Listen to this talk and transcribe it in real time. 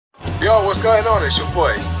Yo, what's going on? It's your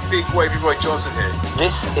boy, Big Wavy Roy Johnson here.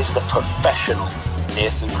 This is the professional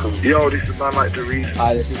Nathan Cruz. Yo, this is man like Darius.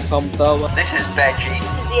 Hi, this is Tom Thurber. This is Benji. This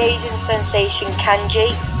is the Asian sensation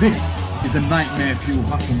Kanji. This is the Nightmare Fuel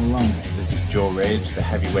Hassan Malone. This is Joe Rage, the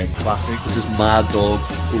Heavyweight Classic. This is Mad Dog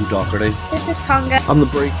O'Doherty. This is Tonga. I'm the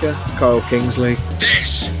Breaker, Kyle Kingsley.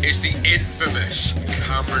 This is the infamous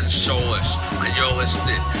Cameron Solis, and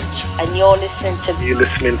you're listening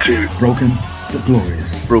to Broken but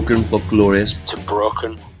Glorious. Broken but Glorious. To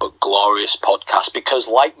Broken but Glorious podcast, because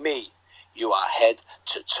like me, you are head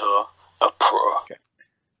to toe a pro. Okay.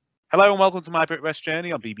 Hello and welcome to my Brit West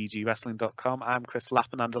journey on bbgwrestling.com. I'm Chris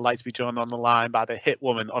Lappin and delighted to be joined on the line by the hit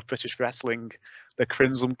woman of British wrestling, the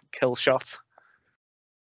Crimson Killshot,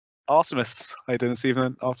 Artemis. How you doing this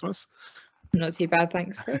evening, Artemis? Not too bad,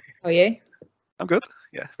 thanks. How are you? I'm good.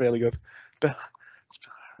 Yeah, really good. But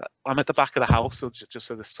I'm at the back of the house, so just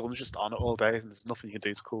so the sun's just on it all day, and there's nothing you can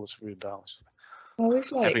do to cool this room down.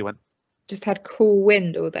 We've Everyone. just had cool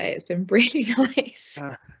wind all day. It's been really nice.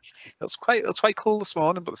 It was quite cool this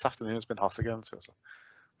morning, but this afternoon it's been hot again. So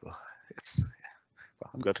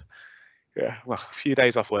I'm good. Yeah, well, a few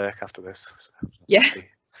days off work after this. So, yeah.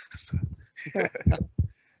 Yeah.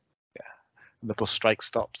 And the bus strike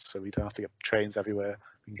stops, so we don't have to get trains everywhere.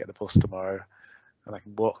 We can get the bus tomorrow, and I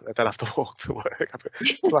can walk. I don't have to walk to work.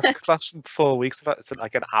 Last 4 weeks, it's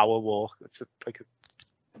like an hour walk. It's like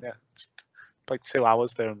 2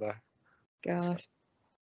 hours there and back. Gosh.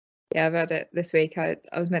 Yeah, I've had it this week. I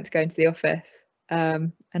was meant to go into the office,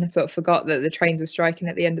 and I sort of forgot that the trains were striking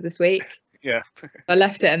at the end of this week. Yeah. I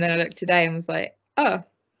left it, and then I looked today and was like, oh, I'm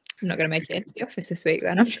not going to make it into the office this week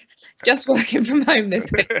then. I'm just working from home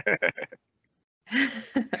this week.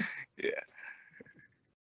 Yeah.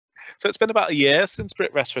 So it's been about a year since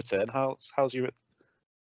Brit Rest return. How's it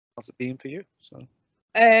been for you? So.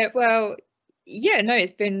 Well, yeah, no,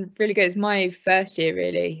 it's been really good. It's my first year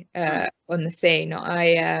really on the scene.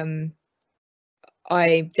 I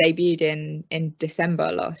debuted in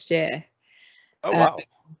December last year. Oh wow!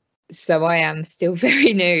 So I am still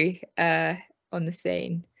very new on the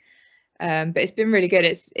scene, but it's been really good.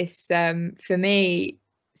 It's for me,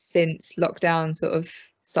 since lockdown sort of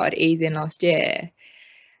started easing last year.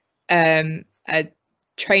 A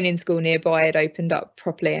training school nearby had opened up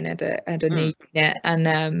properly and had a new unit,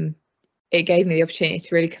 and it gave me the opportunity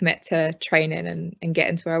to really commit to training and get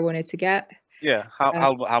into where I wanted to get. Yeah.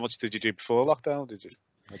 How much did you do before lockdown?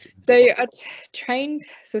 So I trained.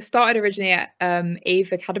 So I started originally at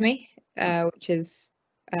Eve Academy, which is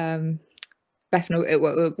Bethnal. It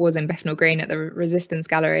was in Bethnal Green at the Resistance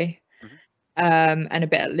Gallery, and a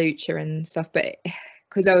bit at Lucha and stuff. But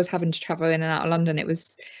because I was having to travel in and out of London, it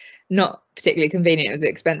was not particularly convenient. It was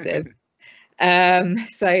expensive.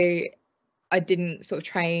 So I didn't sort of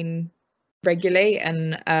train regularly,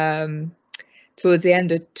 and towards the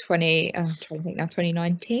end of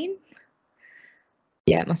 2019.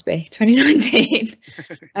 Yeah, it must be 2019.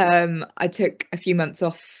 I took a few months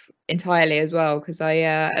off entirely as well, because I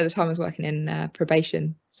at the time I was working in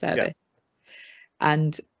probation service,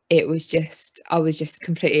 and I was just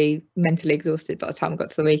completely mentally exhausted by the time I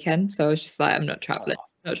got to the weekend. So I was just like, I'm not traveling.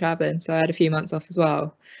 So I had a few months off as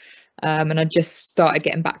well. And I just started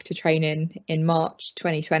getting back to training in March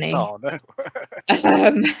 2020. Oh no.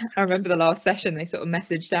 I remember the last session they sort of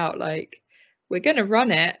messaged out like, we're going to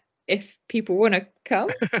run it if people want to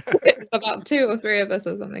come. It was about 2 or 3 of us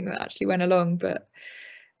or something that actually went along, but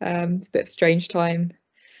it's a bit of a strange time.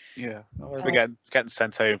 Yeah, we're getting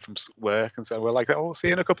sent home from work, and so we're like, oh, we'll see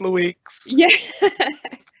you in a couple of weeks. Yeah.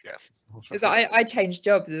 Yeah. Because I changed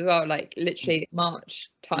jobs as well, like literally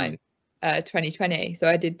March time, 2020. So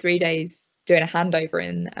I did 3 days doing a handover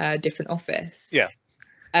in a different office. Yeah.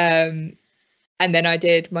 And then I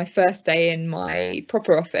did my first day in my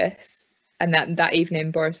proper office. And that evening,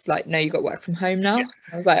 Boris was like, no, you got to work from home now. Yeah.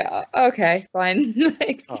 I was like, oh, okay, fine.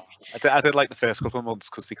 I did like the first couple of months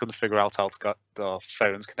because they couldn't figure out how to get the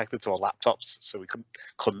phones connected to our laptops, so we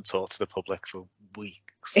couldn't talk to the public for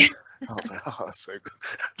weeks. I was like, oh, that's so good.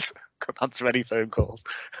 Couldn't answer any phone calls.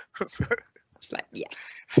 Just like,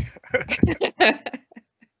 yes.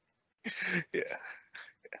 Yeah.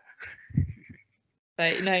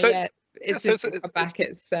 It's just back.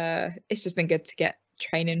 It's just been good to get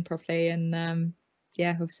training properly, and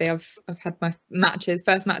obviously I've had my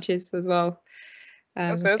first matches as well.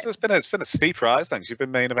 It's been a steep rise. Thanks. You've been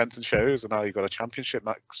main events and shows, and now you've got a championship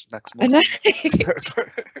next month.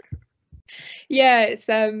 Yeah, it's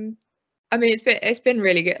it's been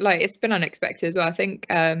really good. Like, it's been unexpected as well. I think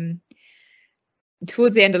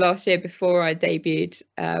towards the end of last year, before I debuted,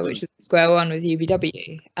 which was Square One with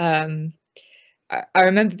UBW, I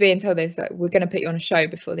remember being told they was like, we're going to put you on a show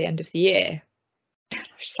before the end of the year. I was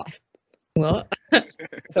just like, what?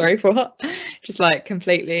 Sorry, what? Just like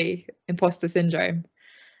completely imposter syndrome.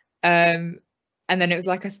 And then it was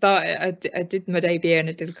like I did my debut and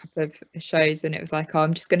I did a couple of shows, and it was like, oh,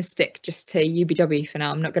 I'm just going to stick just to UBW for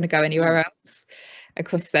now. I'm not going to go anywhere else. Of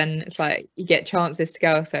course, then it's like you get chances to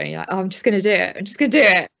go elsewhere, and you're like, oh, I'm just going to do it. I'm just going to do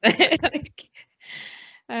it. Like,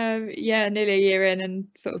 yeah, nearly a year in, and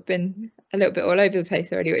sort of been a little bit all over the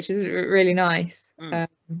place already, which is really nice. And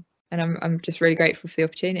I'm just really grateful for the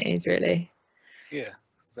opportunities, really. Yeah.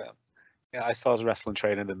 So, yeah, I started wrestling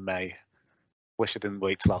training in May. Wish I didn't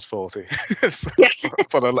wait till I was 40.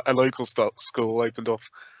 But a local school opened up,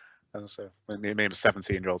 and so me and my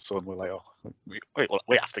 17-year-old son were like, oh,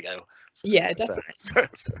 we have to go. So, yeah, definitely.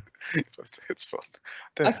 But it's fun.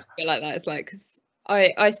 I feel like that. It's like, because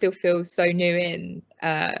I still feel so new in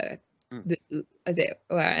and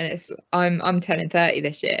it's I'm turning 30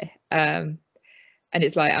 this year, and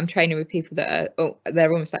it's like I'm training with people that are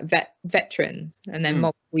they're almost like veterans, and they're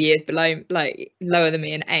multiple years below, like lower than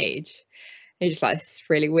me in age. And you're just like, it's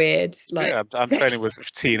really weird. Like, yeah, I'm training with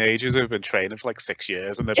teenagers who've been training for like 6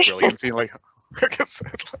 years, and they're brilliant. And like,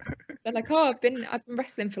 they're like, oh, I've been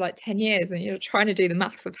wrestling for like 10 years, and you're trying to do the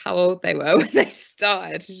maths of how old they were when they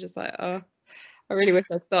started. It's just like, oh, I really wish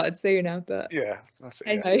I'd started sooner, but yeah, that's it.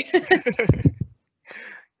 Anyway.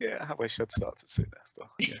 Yeah, I wish I'd started sooner, but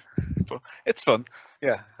yeah, but it's fun.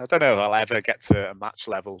 Yeah, I don't know if I'll ever get to a match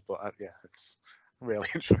level, but yeah, it's really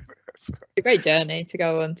enjoying it. It's a great journey to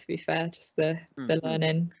go on. To be fair, just the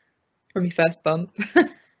learning from your first bump.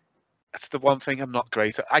 That's the one thing I'm not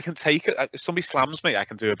great at. I can take it. If somebody slams me, I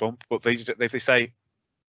can do a bump, but if they say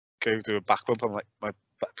go do a back bump, I'm like, my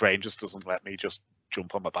brain just doesn't let me just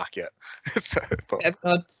jump on my back yet. So, but, an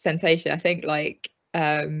odd sensation. I think like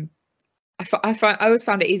I always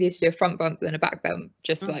found it easier to do a front bump than a back bump,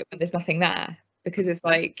 just like when there's nothing there, because it's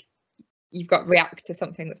like you've got to react to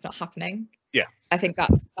something that's not happening. Yeah, I think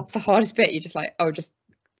that's the hardest bit. You're just like, oh, just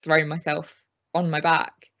throw myself on my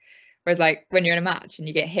back. Whereas like when you're in a match and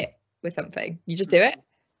you get hit with something, you just do it.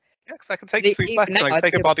 Yeah, because I can take a suplex, I can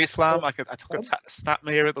take a body slam. I took a snap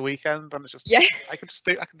mirror at the weekend, and it's just I can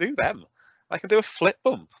do them. I can do a flip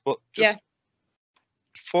bump, but just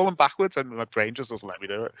falling backwards, and my brain just doesn't let me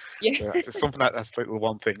do it. Yeah, so it's just something that's like the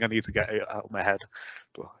one thing I need to get out of my head.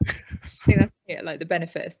 But yeah, like the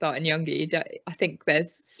benefit of starting younger, I think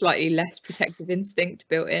there's slightly less protective instinct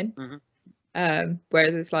built in.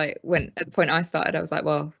 Whereas it's like when at the point I started, I was like,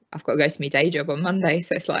 well, I've got to go to my day job on Monday,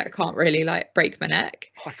 so it's like I can't really like break my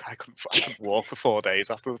neck. Like I couldn't walk for 4 days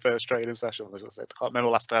after the first training session. I can't remember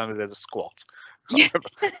last time I did a squat.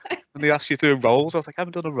 And they asked you to do rolls. I was like, I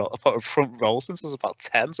haven't done a front roll since I was about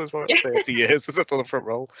 10, so it's about 30 years since I've done a front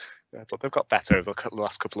roll. Yeah, but they've got better over the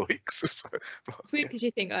last couple of weeks. So, it's weird because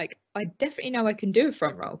you think like, I definitely know I can do a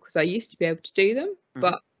front roll because I used to be able to do them,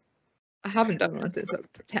 but I haven't done one since I was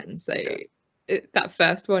 10. So that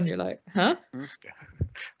first one, you're like, huh?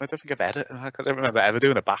 I don't think I don't remember ever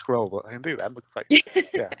doing a back roll, but I can do them.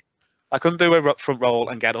 Yeah, I couldn't do a front roll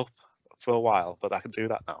and get up for a while, but I can do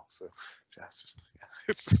that now. So yeah, it's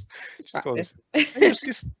just all these,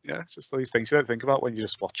 just all these things you don't think about when you're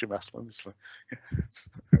just watching wrestling. It's like,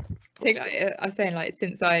 I think I was saying, like,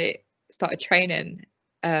 since I started training,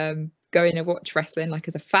 going to watch wrestling like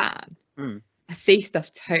as a fan, I see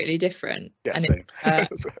stuff totally different. Yeah, same.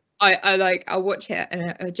 I'll watch it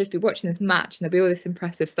and I'll just be watching this match and there'll be all this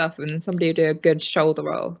impressive stuff, and then somebody will do a good shoulder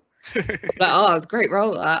roll. Like, oh, it's a great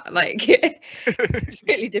roll, that. Like, it's a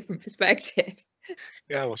really different perspective.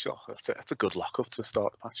 Yeah, well, sure. That's a good lock-up to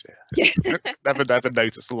start the match. Yeah. Never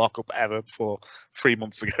noticed a lock-up ever before 3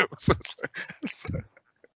 months ago.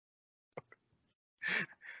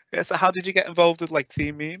 Yeah. So how did you get involved with like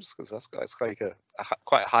team memes? Because that's like a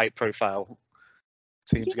quite a high-profile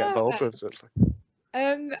team to get involved with. So it's like...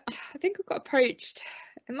 I think I got approached.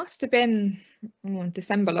 It must have been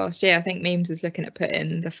December last year. I think Memes was looking at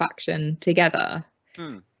putting the faction together.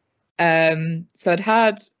 So I'd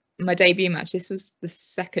had my debut match. This was the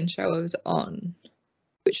second show I was on,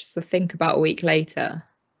 which was I think about a week later.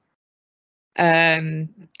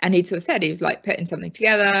 And he sort of said he was like putting something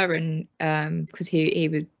together, and because he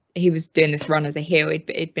was doing this run as a heel.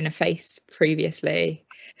 He'd been a face previously.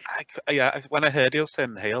 When I heard he was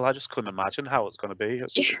saying heel, I just couldn't imagine how it's going to be.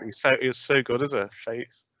 He was so good as a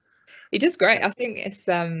face. He does great. I think it's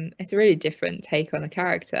a really different take on the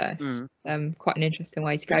character. It's quite an interesting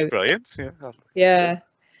way to go. It's brilliant. Yeah.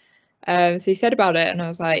 So he said about it, and I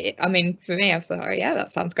was like, I mean, for me, I was like, oh yeah, that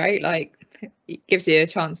sounds great. Like, it gives you a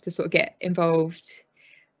chance to sort of get involved.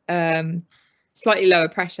 Slightly lower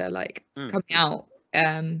pressure, like coming out.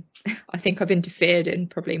 I think I've interfered in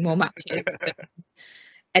probably more matches than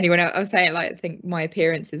anyone else. I was saying, like, I think my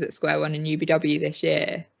appearances at Square One and UBW this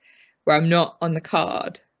year, where I'm not on the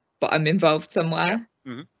card, but I'm involved somewhere,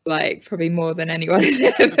 like probably more than anyone has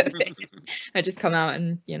ever been. I just come out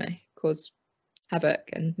and, you know, cause havoc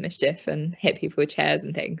and mischief and hit people with chairs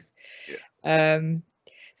and things. So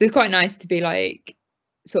it's quite nice to be like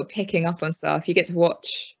sort of picking up on stuff. You get to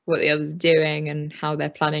watch what the others are doing and how they're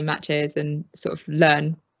planning matches and sort of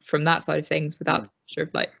learn from that side of things without the pressure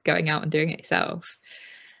of like going out and doing it yourself.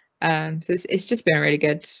 So it's just been a really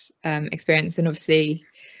good experience, and obviously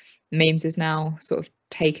Memes has now sort of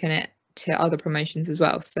taken it to other promotions as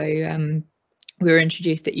well. So we were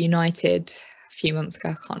introduced at United a few months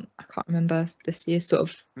ago. I can't remember this year, sort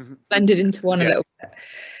of blended into one a little bit.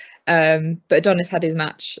 But Adonis had his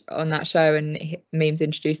match on that show, and Memes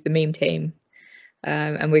introduced the meme team,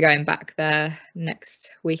 and we're going back there this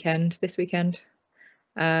weekend.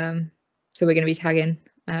 So we're going to be tagging,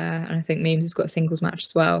 and I think Memes has got a singles match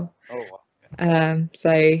as well.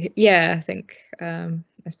 So yeah, I think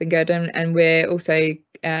it's been good, and we're also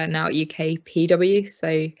now at UK PW.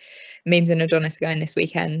 So Memes and Adonis are going this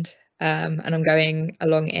weekend, and I'm going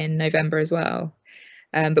along in November as well.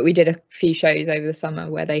 But we did a few shows over the summer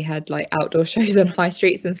where they had like outdoor shows on high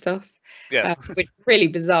streets and stuff. Which really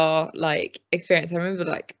bizarre like experience. I remember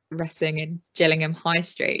like wrestling in Gillingham High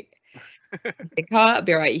Street. I think, oh, that'd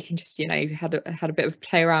be right. You can just, you know, had a bit of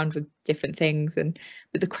play around with different things,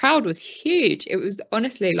 but the crowd was huge. It was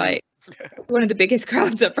honestly like one of the biggest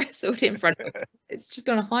crowds I've wrestled in front of. It's just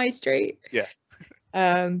on a high street.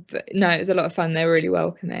 But no, it was a lot of fun. They were really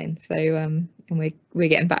welcoming. So and we're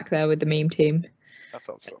getting back there with the meme team. That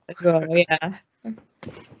sounds cool. Well, yeah.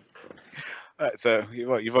 So you've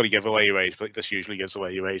already given away your age, but this usually gives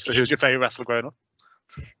away your age. So who's your favourite wrestler growing up?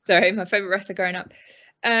 Sorry, my favourite wrestler growing up.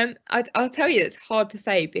 I'll tell you, it's hard to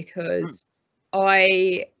say because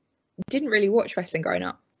I didn't really watch wrestling growing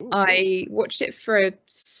up. I watched it for a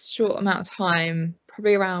short amount of time,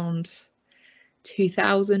 probably around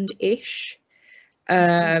 2000-ish.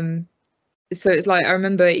 So it's like, I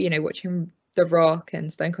remember, you know, watching The Rock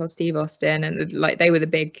and Stone Cold Steve Austin, and like they were the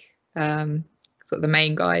big sort of the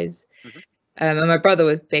main guys. And my brother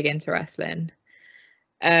was big into wrestling,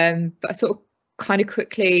 but I sort of kind of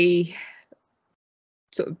quickly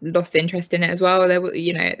sort of lost interest in it as well. There were,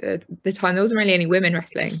 you know, at the time there wasn't really any women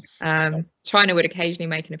wrestling. China would occasionally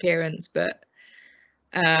make an appearance, but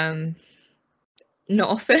not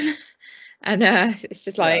often. And it's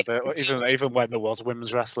just like even when there was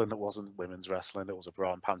women's wrestling, it wasn't women's wrestling. It was a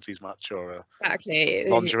bra and panties match or a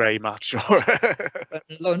lingerie match or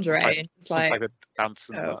lingerie, some type of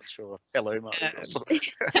dancing match or a pillow match or something.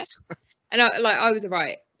 And I was a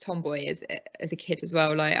right tomboy as a kid as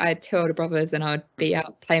well. Like I had two older brothers, and I would be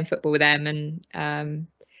out playing football with them. And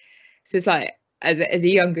so it's like as a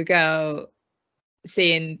younger girl,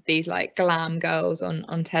 seeing these like glam girls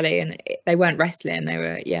on telly, and they weren't wrestling, they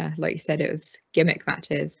were, yeah, like you said, it was gimmick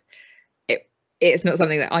matches. It's not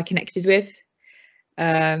something that I connected with,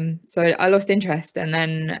 so I lost interest. And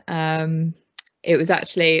then it was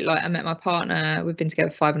actually like I met my partner, we've been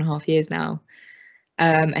together for 5.5 years now,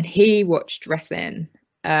 and he watched wrestling.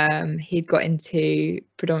 He'd got into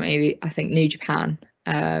predominantly, I think, New Japan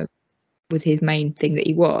was his main thing that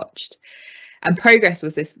he watched. And Progress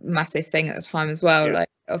was this massive thing at the time as well. Like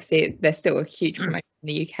obviously there's still a huge promotion in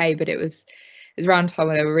the UK, but it was around the time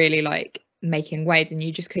where they were really like making waves, and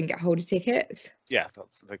you just couldn't get hold of tickets. Yeah,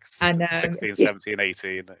 that's like 16, 17,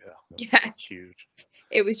 18. Yeah, huge.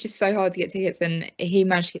 It was just so hard to get tickets, and he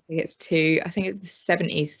managed to get tickets to, I think it was the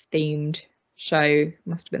 70s themed show.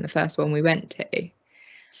 Must have been the first one we went to.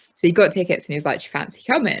 So he got tickets, and he was like, "Do you fancy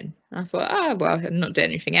coming?" And I thought, well, I'm not doing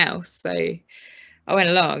anything else, so I went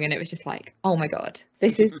along, and it was just like, oh my god,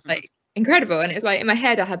 this is like incredible. And it was like in my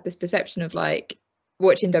head I had this perception of like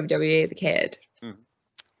watching WWE as a kid,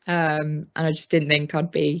 and I just didn't think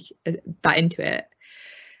I'd be that into it.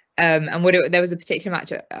 And there was a particular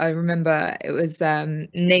match I remember. It was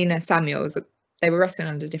Nina Samuels. They were wrestling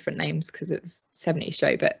under different names because it was 70s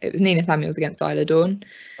show, but it was Nina Samuels against Isla Dawn.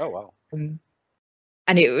 Oh wow.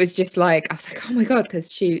 And it was just like, I was like, oh my god,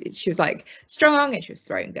 because she was like strong, and she was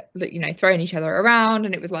throwing each other around,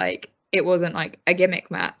 and it was like, it wasn't like a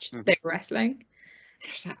gimmick match. They were wrestling. I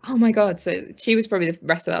was like, oh my god. So she was probably the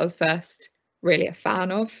wrestler I was first really a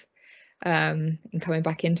fan of, in coming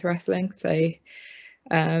back into wrestling. So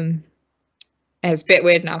it's a bit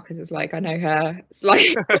weird now because it's like I know her. It's like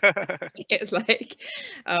it's like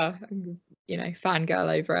you know,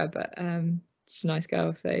 fangirl over her, but she's a nice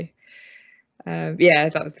girl. So yeah,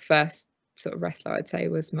 that was the first sort of wrestler I'd say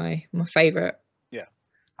was my favourite. Yeah,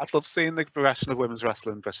 I'd love seeing the progression of women's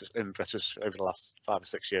wrestling in British over the last 5 or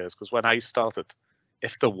 6 years. Because when I started,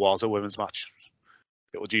 if there was a women's match,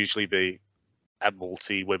 it would usually be a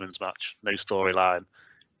multi-women's match, no storyline.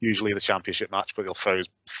 Usually the championship match, but they'll throw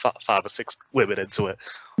 5 or 6 women into it.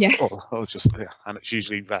 Yeah. Or just and it's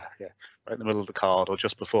usually right in the middle of the card or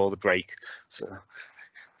just before the break. So,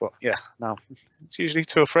 but yeah, now it's usually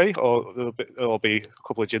 2 or 3, or there'll be a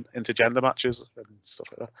couple of intergender matches and stuff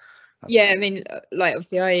like that. Yeah, I mean, like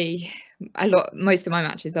obviously, most of my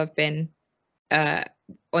matches I've been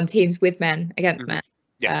on teams with men against men,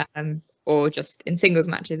 Yeah. or just in singles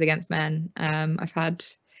matches against men. I've had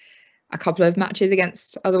a couple of matches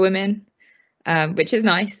against other women, which is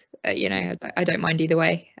nice. You know, I don't mind either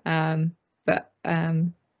way. But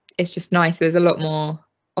it's just nice. There's a lot more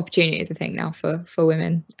opportunities, I think, now for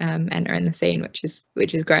women entering the scene, which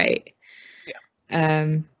is great.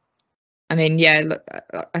 Yeah. I mean, yeah, look,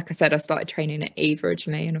 like I said, I started training at Eve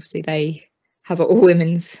originally, and obviously they have all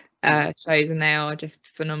women's shows, and they are just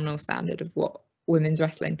phenomenal standard of what women's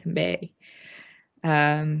wrestling can be.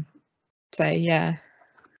 So yeah.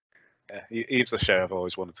 Yeah, Eve's a show I've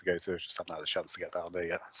always wanted to go to. Just haven't had a chance to get down there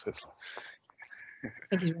yet. So it's I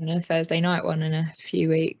think he's running a Thursday night one in a few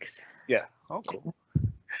weeks. yeah. Oh, cool.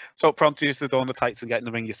 So what prompted you to don the tights and get in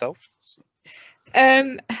the ring yourself?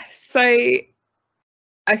 So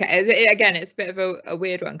okay, again, it's a bit of a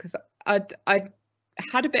weird one because I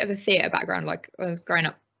had a bit of a theatre background. Like when I was growing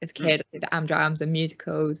up as a kid, I did Amjams and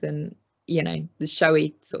musicals and, you know, the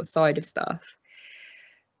showy sort of side of stuff.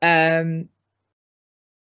 And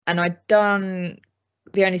I'd done,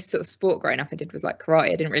 the only sort of sport growing up I did was like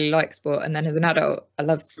karate. I didn't really like sport, and then as an adult I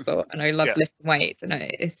loved sport and I loved lifting weights, and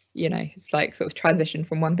it's, you know, it's like sort of transition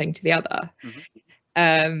from one thing to the other.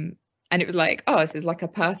 And it was like, oh, this is like a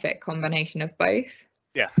perfect combination of both.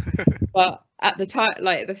 Yeah. But at the time,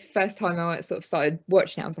 like the first time I sort of started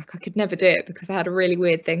watching it, I was like, I could never do it because I had a really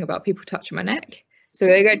weird thing about people touching my neck. So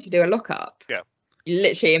they go to do a lockup. Yeah.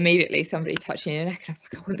 Literally immediately somebody touching your neck, and I was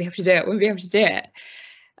like, I wouldn't be able to do it.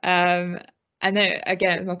 And then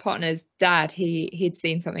again, my partner's dad, he'd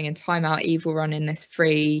seen something in Time Out. Eve will run in this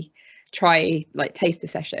free try like taster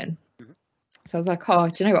session. So I was like, oh,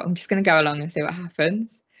 do you know what? I'm just going to go along and see what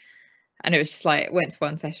happens. And it was just like, went to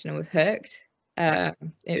one session and was hooked.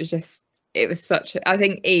 It was such I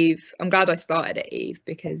think Eve, I'm glad I started at Eve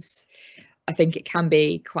because I think it can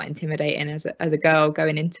be quite intimidating as a girl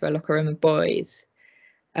going into a locker room of boys.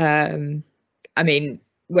 I mean,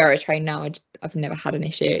 where I train now, I've never had an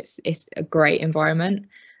issue. It's a great environment.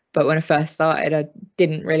 But when I first started, I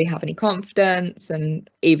didn't really have any confidence. And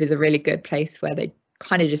Eve is a really good place where they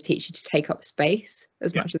kind of just teach you to take up space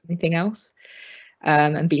as much as anything else,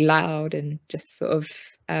 and be loud and just sort of,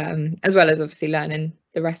 as well as obviously learning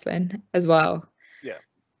the wrestling as well. Yeah.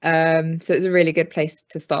 So it was a really good place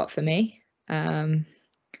to start for me. Yeah,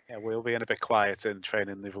 we'll be in a bit quiet in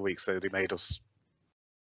training the other week, so they made us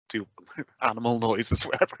do animal noises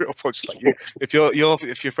whenever you're punched. Like if you're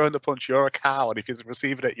throwing the punch, you're a cow, and if you're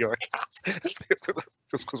receiving it, you're a cat.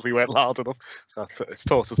 Just because we weren't loud enough, so it's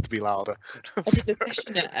taught us to be louder. I did a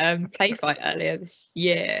session at Play Fight earlier this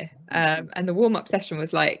year, and the warm-up session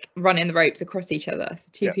was like running the ropes across each other. So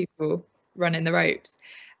two people running the ropes,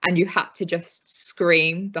 and you had to just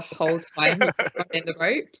scream the whole time running the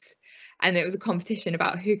ropes, and it was a competition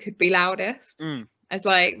about who could be loudest. It's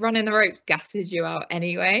like running the ropes gasses you out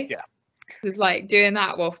anyway. Yeah. It's like doing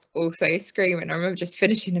that whilst also screaming. I remember just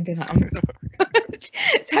finishing and being like, oh,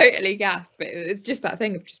 totally gassed. But it's just that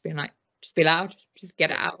thing of just being like, just be loud, just get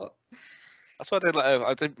it out. That's what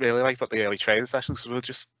I didn't really like about the early training sessions, because we'll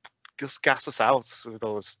just gas us out with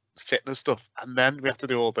all this fitness stuff, and then we have to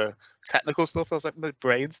do all the technical stuff. I was like, my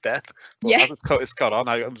brain's dead. But as it's gone on,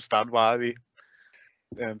 I understand why we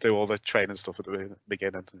do all the training stuff at the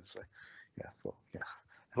beginning. It's like,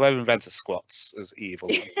 whoever invented squats is evil,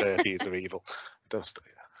 and burpees are evil. They're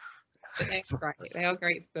great. They are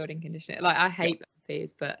great for building conditioning. Like, I hate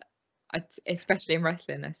burpees, but especially in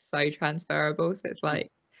wrestling, they're so transferable. So it's like,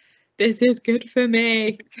 this is good for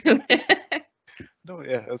me. No,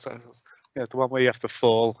 it's the one where you have to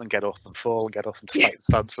fall and get up and fall and get up into fight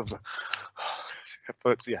stance.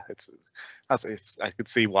 But I can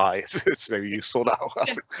see why it's very useful now.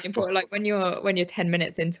 It's important. Like when you're 10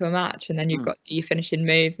 minutes into a match, and then you're finishing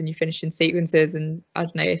moves and you're finishing sequences, and I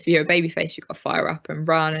don't know, if you're a babyface, you've got to fire up and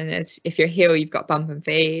run, and if you're a heel, you've got bump and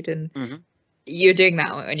feed, and you're doing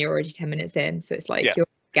that when you're already 10 minutes in. So it's like you're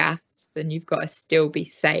gassed and you've got to still be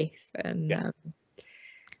safe, and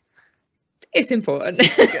it's important.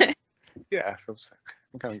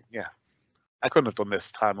 I couldn't have done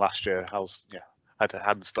this time last year. I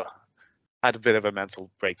had a bit of a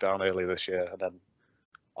mental breakdown earlier this year, and then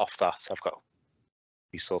off that. I've got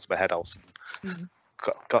resorted my head out. And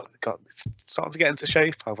got it's starting to get into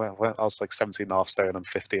shape. I was like 17.5 stone. I'm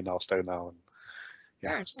 15.5 stone now, and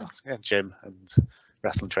yeah, I'm starting gym and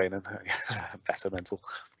wrestling training, better mental.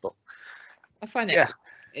 But I find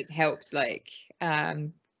it helps. Like,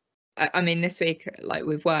 I mean, this week, like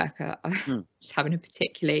with work, I'm just having a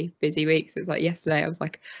particularly busy week. So it's like yesterday, I was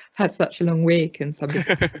like, I've had such a long week, and it's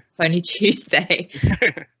only Tuesday.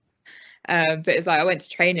 But it's like I went to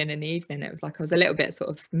training in the evening. It was like I was a little bit sort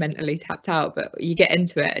of mentally tapped out, but you get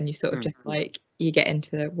into it and you sort of just like you get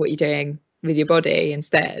into what you're doing with your body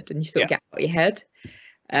instead, and you sort of get out of your head.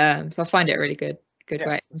 So I find it a really good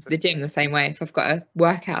way. The gym the same way. If I've got a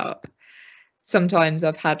workout, sometimes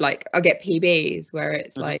I've had like I get PBs where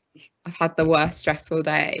it's like I've had the worst stressful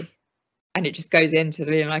day, and it just goes into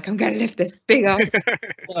being like I'm going to lift this big ass.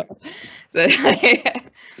 So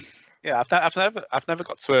yeah, I've never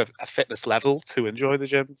got to a fitness level to enjoy the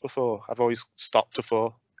gym before. I've always stopped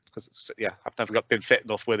before because I've never been fit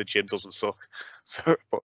enough where the gym doesn't suck. So,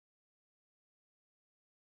 but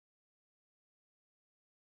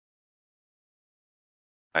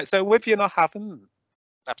right, so with you not having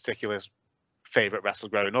a particular favorite wrestler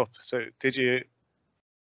growing up, so did you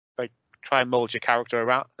like try and mold your character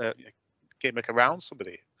around, gimmick around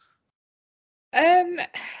somebody?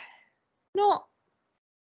 Not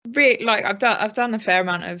really. Like I've done a fair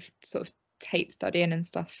amount of sort of tape studying and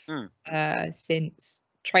stuff since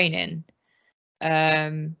training,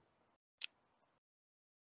 but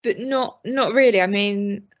not really. I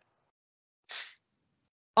mean,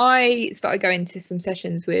 I started going to some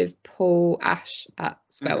sessions with Paul Ash at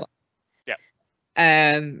Square One.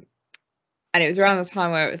 And it was around the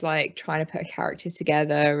time where it was like trying to put a character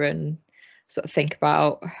together and sort of think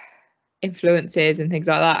about influences and things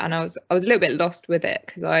like that. And I was a little bit lost with it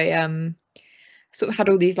because I sort of had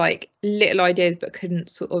all these like little ideas but couldn't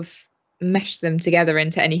sort of mesh them together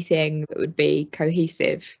into anything that would be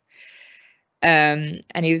cohesive. And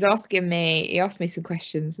he asked me some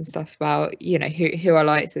questions and stuff about, you know, who I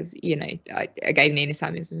liked as, you know, I gave Nina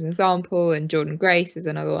Samuels as an example, and Jordan Grace is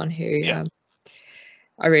another one who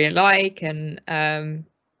I really like, and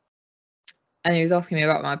he was asking me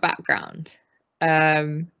about my background,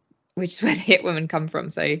 which is where the Hit Women come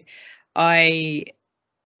from. So I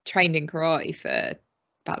trained in karate for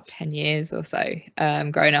about 10 years or so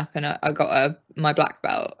growing up, and I got my black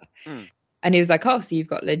belt. And he was like, oh, so you've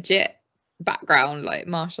got legit background, like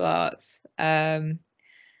martial arts. It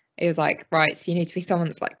was like, right, so you need to be someone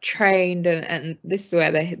that's like trained, and this is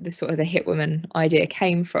where the sort of the Hit Women idea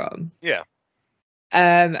came from.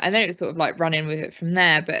 And then it was sort of like running with it from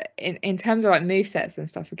there. But in terms of like movesets and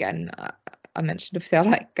stuff, again, I mentioned obviously I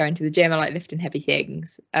like going to the gym, I like lifting heavy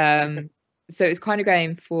things. So it's kind of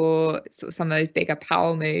going for sort of some of those bigger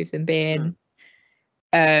power moves and being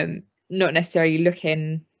not necessarily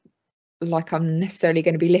looking like I'm necessarily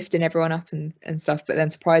going to be lifting everyone up and stuff, but then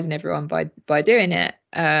surprising everyone by doing it,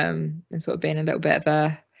 and sort of being a little bit of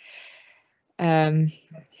a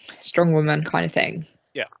strong woman kind of thing.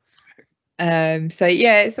 So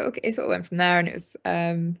yeah, it sort of went from there, and it was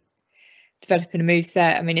developing a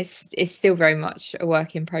moveset. I mean, it's still very much a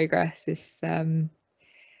work in progress. It's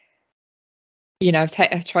you know,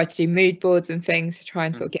 I've tried to do mood boards and things to try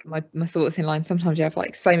and sort of get my thoughts in line. Sometimes you have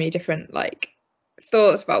like so many different like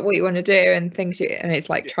thoughts about what you want to do and things, and it's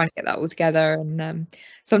like trying to get that all together. And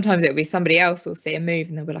sometimes it'll be somebody else will see a move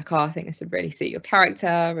and they'll be like, oh, I think this would really suit your character.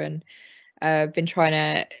 And I've been trying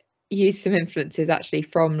to use some influences actually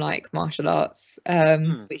from like martial arts,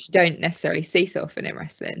 which you don't necessarily see so often in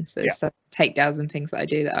wrestling. So some takedowns and things that I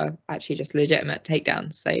do that are actually just legitimate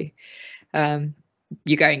takedowns. So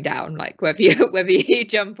you're going down, like whether you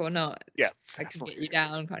jump or not, I can get you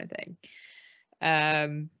down kind of thing.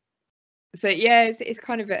 So yeah, it's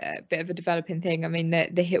kind of a bit of a developing thing. I mean,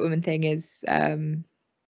 the Hit Women thing is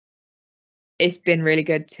it's been really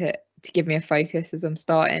good to give me a focus as I'm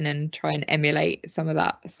starting and try and emulate some of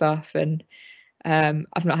that stuff. And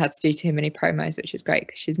I've not had to do too many promos, which is great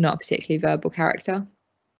because she's not a particularly verbal character.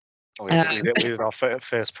 We did our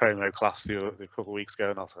first promo class a couple of weeks ago,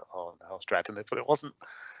 and I was like, oh no, I was dreading it, but it wasn't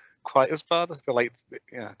quite as bad. They're like, they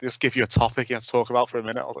just give you a topic you have to talk about for a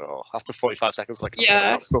minute. I was like, oh, after 45 seconds, like, I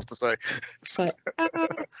have stuff to say. So,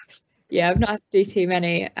 I've not had to do too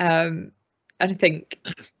many. And I think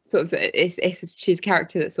sort of she's a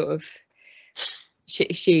character that sort of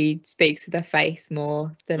she speaks with her face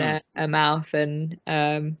more than her mouth and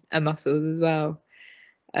her muscles as well.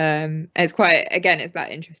 It's quite, again, it's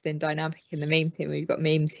that interesting dynamic in the meme team where you've got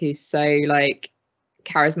Memes who's so like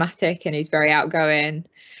charismatic and he's very outgoing.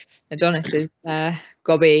 Adonis is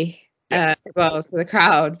gobby, as well to the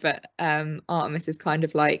crowd, but Artemis is kind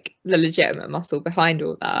of like the legitimate muscle behind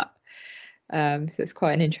all that. So it's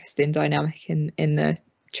quite an interesting dynamic in the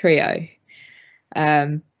trio.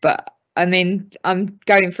 But I mean, I'm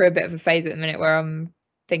going through a bit of a phase at the minute where I'm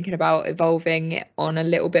thinking about evolving it on a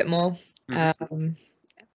little bit more,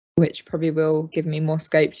 which probably will give me more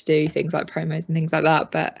scope to do things like promos and things like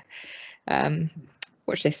that. But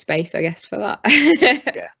watch this space, I guess, for that.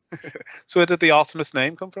 Yeah. So where did the Artemis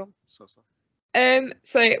name come from?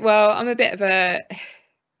 Well, I'm a bit of a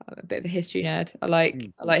history nerd. I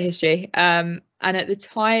like history. And at the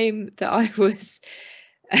time that I was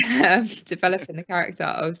developing the character,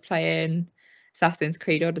 I was playing Assassin's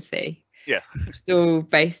Creed Odyssey. Yeah. Which is all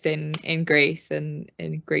based in Greece and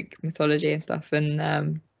in Greek mythology and stuff.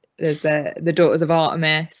 And there's the daughters of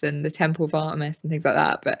Artemis and the Temple of Artemis and things like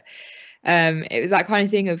that. But it was that kind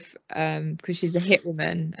of thing of because she's the hit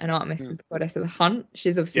woman and Artemis is the goddess of the hunt.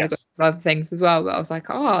 She's obviously got other things as well, but I was like,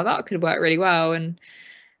 oh, that could work really well. And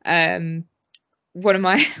one of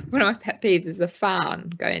my pet peeves as a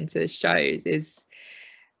fan going to shows is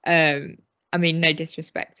I mean, no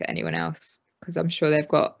disrespect to anyone else, because I'm sure they've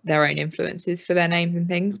got their own influences for their names and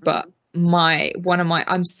things, but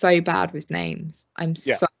I'm so bad with names.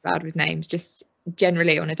 So bad with names, just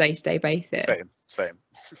generally on a day-to-day basis. Same.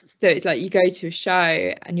 So it's like you go to a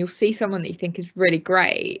show and you'll see someone that you think is really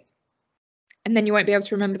great, and then you won't be able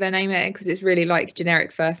to remember their name because it's really like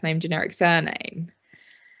generic first name, generic surname.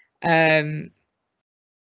 And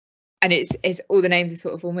it's all the names are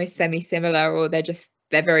sort of almost semi-similar, or they're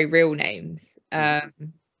very real names, and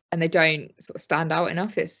they don't sort of stand out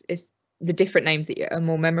enough. It's the different names that are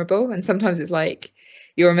more memorable, and sometimes it's like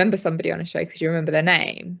you remember somebody on a show because you remember their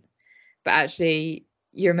name, but actually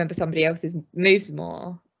you remember somebody else's moves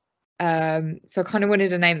more. So I kind of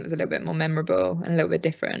wanted a name that was a little bit more memorable and a little bit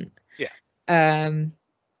different. And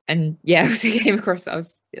yeah, I came across, I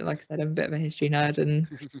was, like I said, I'm a bit of a history nerd and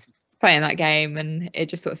playing that game, and it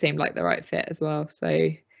just sort of seemed like the right fit as well. So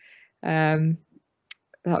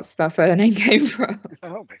that's where the name came from.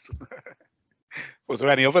 Oh, amazing. Was there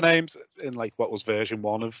any other names in like what was version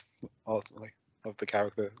 1 of ultimately of the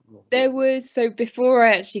character? There was, so before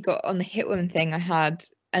I actually got on the Hitwoman thing, I had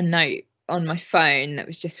a note on my phone that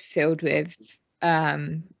was just filled with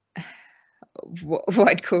what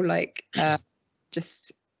I'd call like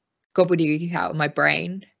just gobbledygook out of my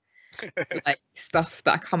brain, like stuff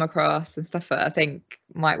that I come across and stuff that I think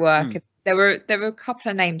might work. There were a couple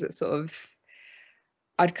of names that sort of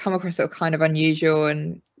I'd come across sort of kind of unusual,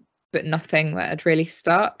 but nothing that had really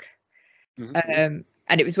stuck. And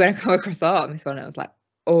it was when I come across the Artemis one, I was like,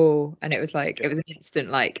 oh, and it was like it was an instant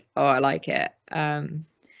like, oh, I like it.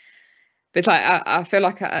 But it's like I feel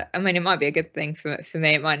like I mean, it might be a good thing for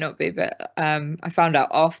me, it might not be, but I found out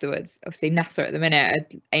afterwards, obviously NASA at the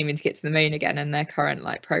minute are aiming to get to the moon again, and their current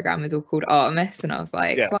like program is all called Artemis, and I was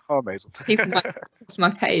like, yeah, well, amazing. People might cross my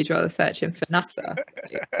page while they're searching for NASA.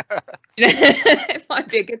 It might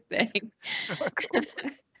be a good thing. Cool.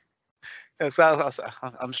 Yeah, so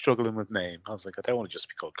I'm struggling with name. I was like, I don't want to just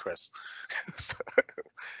be called Chris. so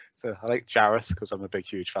I like Jareth because I'm a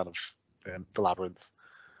huge fan of The Labyrinth.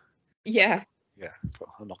 Yeah, but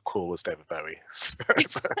I'm not cool as David Bowie.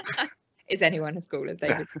 Is anyone as cool as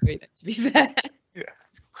David Bowie, to be fair?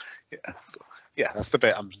 Yeah, that's the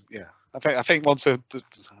bit. I think once I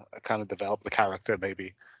kind of develop the character,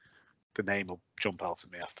 maybe the name will jump out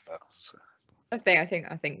at me after that. So. That's the thing.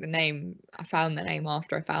 I think the name, I found the name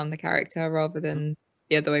after I found the character rather than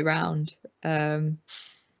the other way around.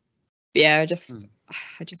 Yeah, I just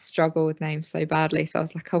struggle with names so badly. So I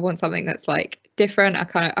was like, I want something that's like different. I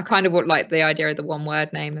kind of want like the idea of the one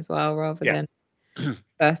word name as well, rather than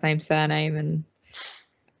first name, surname. And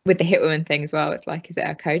with the Hitwoman thing as well, it's like, is it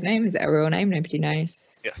a code name? Is it a real name? Nobody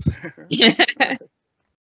knows. Yes.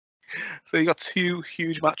 So you got 2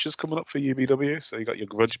 huge matches coming up for UBW. So you got your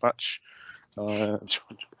grudge match. The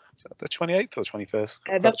 28th or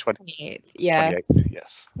 21st? That's 28th. Yeah. 28th,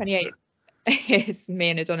 yes. 28th is me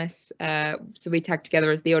and Adonis. So we tagged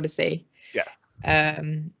together as the Odyssey. Yeah.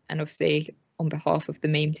 And obviously on behalf of the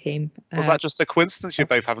meme team. Was that just a coincidence? You're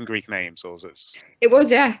both having Greek names, or was it? It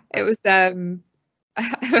was, yeah. It was. I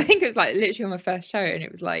think it was like literally on my first show, and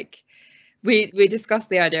it was like we discussed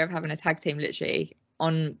the idea of having a tag team literally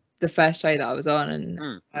on the first show that I was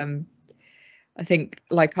on, and I think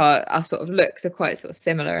like our sort of looks are quite sort of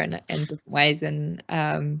similar in different ways, and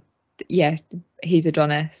yeah, he's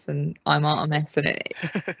Adonis and I'm Artemis, and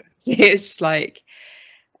it's just like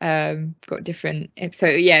got different. So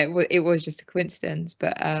yeah, it was just a coincidence,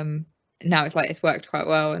 but now it's like it's worked quite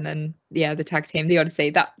well. And then yeah, the tag team, the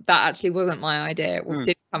Odyssey, that actually wasn't my idea. It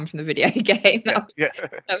didn't come from the video game. Yeah.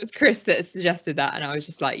 That was Chris that suggested that, and I was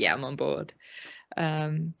just like, yeah, I'm on board.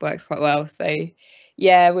 Works quite well. So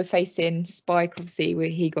yeah, we're facing Spike, obviously, where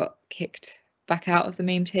he got kicked back out of the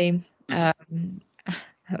meme team at the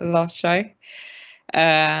last show.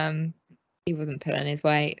 He wasn't pulling his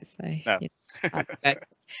weight, so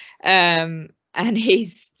No. and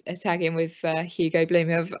he's tagging with Hugo Bloom,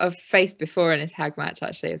 who I've faced before in a tag match.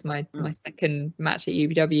 Actually, as my second match at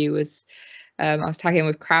UBW was I was tagging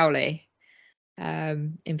with Crowley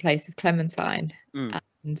in place of Clementine,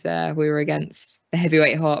 and we were against the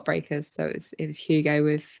heavyweight Heartbreakers. So it was Hugo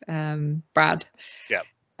with Brad. Yeah.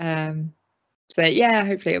 So yeah,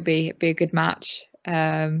 hopefully it'll be a good match.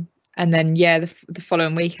 And then yeah, the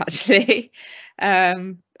following week actually,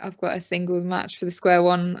 I've got a singles match for the Square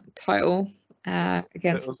One title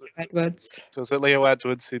against Leo Edwards. So was it Leo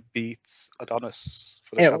Edwards who beat Adonis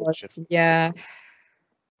for the championship? Yeah.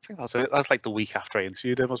 I think that's like the week after I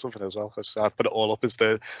interviewed him or something as well, because I put it all up as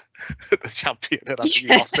the champion, and I think he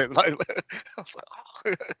lost it. Like, I was like,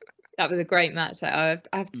 oh. That was a great match. I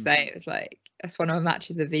have to say, it was like, that's one of my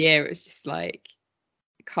matches of the year. It was just like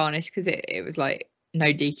carnage, because it was like no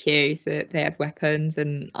DQ, so they had weapons,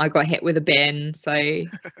 and I got hit with a bin, so it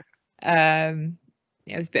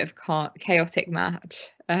was a bit of a chaotic match.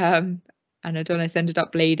 And Adonis ended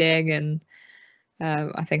up bleeding, and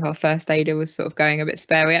I think our first aider was sort of going a bit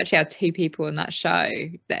spare. We actually had 2 people in that show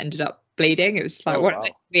that ended up bleeding. It was just like one of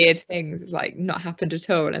those weird things. It's like not happened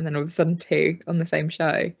at all, and then all of a sudden 2 on the same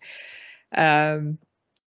show.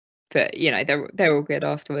 But you know, they're all good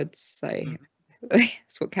afterwards, so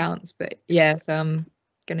that's what counts. But yeah, so I'm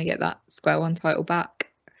gonna get that Square One title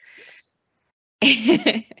back. Is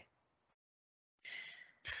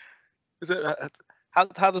it is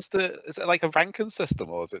it like a ranking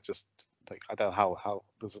system, or is it just like, I don't know how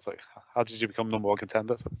this is like, how did you become number 1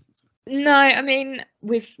 contender? No, I mean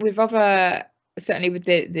with other, certainly with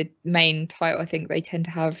the main title, I think they tend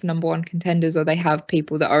to have number 1 contenders, or they have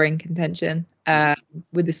people that are in contention.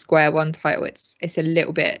 With the Square One title, it's a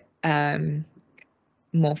little bit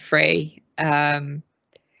more free, and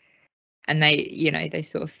they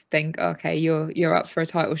sort of think, okay, you're up for a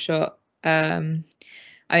title shot.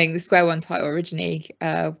 I think the Square One title originally,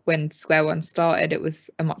 when Square One started, it was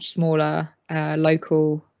a much smaller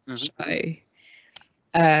local show,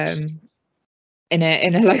 in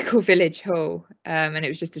a local village hall, and it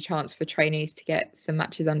was just a chance for trainees to get some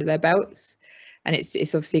matches under their belts. And it's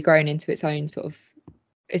obviously grown into its own sort of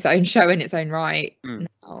its own show in its own right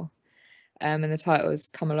now, and the title has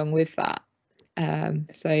come along with that.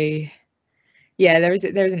 So yeah, there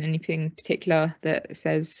isn't anything particular that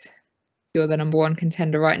says you're the number 1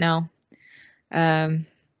 contender right now.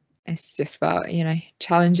 It's just about,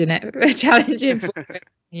 challenging it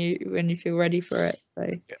when you feel ready for it. So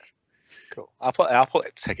yeah, cool. I'll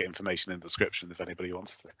put ticket information in the description if anybody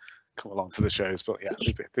wants to come along to the shows. But yeah,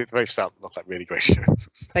 they both look like really great shows.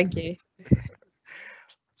 Thank you.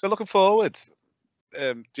 So looking forward,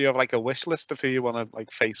 do you have like a wish list of who you want to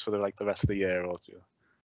like face for the rest of the year, or do you?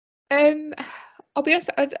 I'll be honest,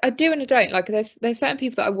 I do and I don't. Like, there's certain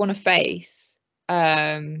people that I want to face.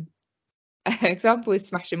 An example is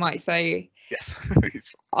Smashing Mike. So yes,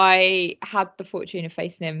 I had the fortune of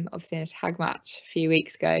facing him, obviously, in a tag match a few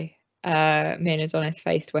weeks ago. Me and Adonis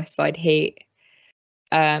faced Westside Heat,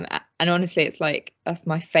 and honestly, it's like that's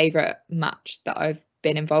my favourite match that I've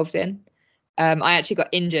been involved in. I actually got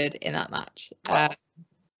injured in that match. I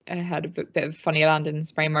had a bit of a funny landing and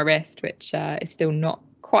sprained my wrist, which is still not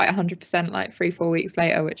quite 100%, like 3-4 weeks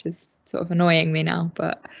later, which is sort of annoying me now.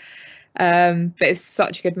 But it's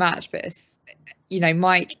such a good match. But it's,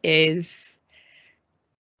 Mike is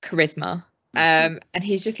charisma, and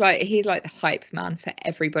he's like the hype man for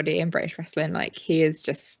everybody in British wrestling. Like, he is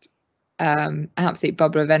just an absolute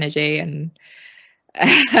bubble of energy, and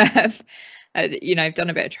I've done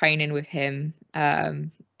a bit of training with him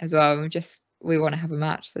as well. And we want to have a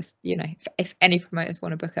match. So, if any promoters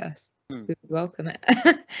want to book us, we would welcome it.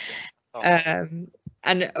 Awesome.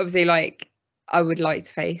 And obviously, like, I would like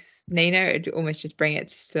to face Nina. It'd almost just bring it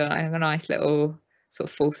to a nice little sort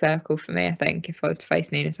of full circle for me, I think, if I was to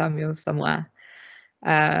face Nina Samuels somewhere.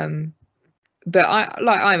 But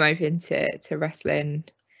I'm open to wrestling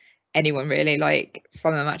anyone, really. Like,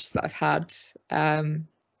 some of the matches that I've had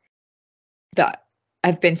that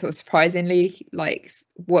have been sort of surprisingly, like,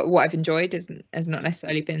 what I've enjoyed has not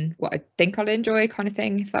necessarily been what I think I'll enjoy, kind of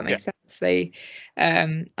thing, if that makes sense. So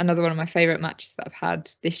another one of my favourite matches that I've had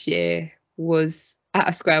this year was at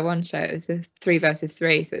a Square One show. It was a 3 versus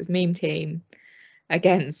 3, so it was Meme Team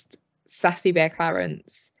against Sassy Bear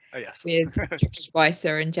Clarence, oh yes, with Josh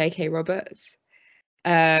Spicer and JK Roberts.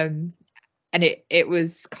 And and it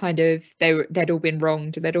was kind of they'd all been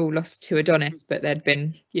wronged. They'd all lost to Adonis, but they'd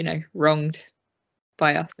been, you know, wronged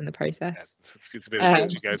by us in the process. It's a bit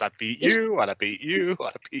of she goes, I beat you, and I beat you, and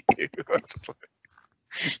I beat you. It's like...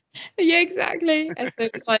 Yeah, exactly. And so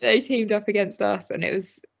it's like they teamed up against us, and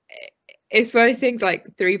it's one of those things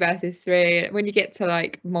like 3 versus 3. When you get to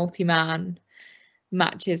like multi-man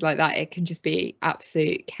matches like that, it can just be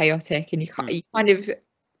absolute chaotic, and you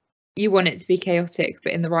want it to be chaotic,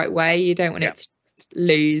 but in the right way. You don't want it to just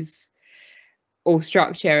lose all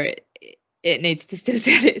structure. It needs to still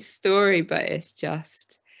tell its story, but it's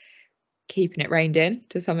just keeping it reined in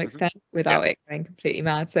to some extent without it going completely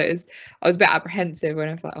mad. So I was a bit apprehensive when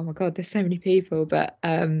I was like, oh my god, there's so many people, but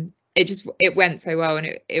it went so well,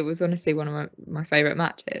 and it was honestly one of my favorite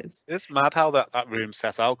matches. It's mad how that room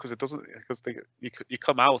set out, because it doesn't, because you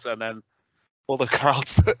come out and then all the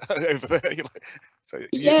crowds over there, you're like, so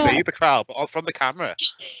you see the crowd, but from the camera,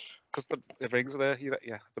 because the rings are there,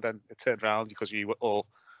 but then it turned around because you all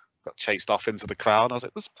got chased off into the crowd. And I was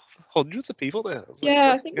like, there's hundreds of people there.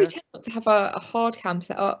 I think we tend not to have a hard cam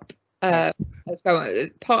set up as well.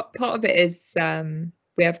 Part of it is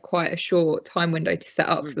we have quite a short time window to set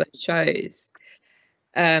up for those shows.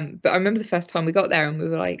 But I remember the first time we got there and we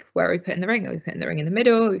were like, where are we putting the ring? Are we putting the ring in the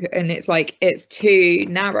middle? And it's like, it's too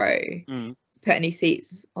narrow to put any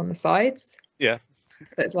seats on the sides. Yeah.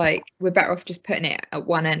 So it's like, we're better off just putting it at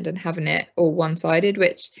one end and having it all one-sided,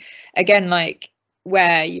 which again, like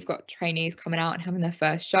where you've got trainees coming out and having their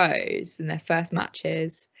first shows and their first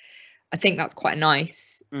matches, I think that's quite a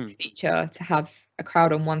nice feature to have a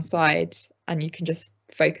crowd on one side, and you can just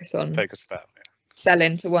focus that,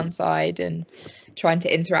 selling to one side and trying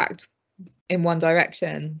to interact in one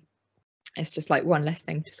direction. It's just like one less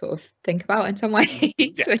thing to sort of think about in some ways when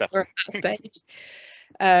you're at that stage.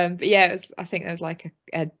 But yeah, I think there was like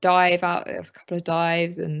a dive out. There was a couple of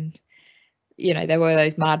dives, and you know, there were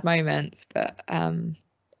those mad moments. But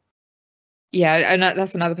yeah, and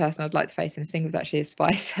that's another person I'd like to face in singles actually, is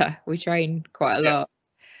Spicer. We train quite a lot,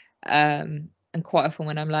 and quite often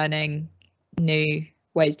when I'm learning new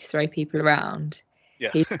ways to throw people around,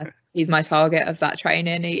 he's my target of that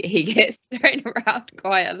training. He gets thrown around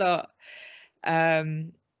quite a lot.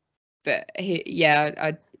 But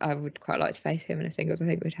I would quite like to face him in a singles. I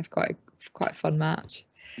think we'd have quite a fun match.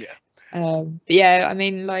 But yeah, I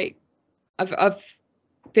mean, like I've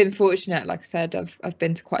been fortunate. Like I said, I've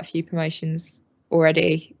been to quite a few promotions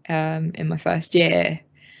already in my first year,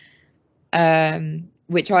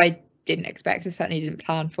 which I didn't expect. I certainly didn't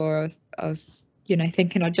plan for. I was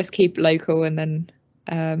thinking I'd just keep local and then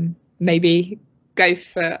maybe go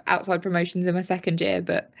for outside promotions in my second year,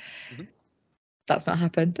 but that's not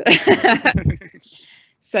happened.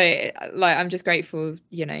 So like I'm just grateful,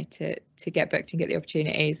 to get booked and get the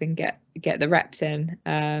opportunities and get the reps in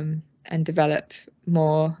and develop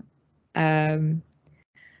more. So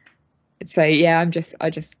yeah, I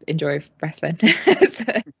just enjoy wrestling.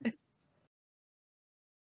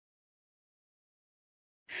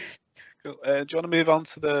 Cool. Do you want to move on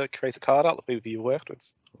to the creator card out, the people you worked with?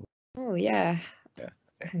 Oh yeah.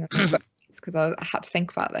 Hang on, because I had to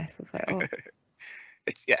think about this. I was like, oh.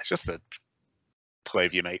 It's just a play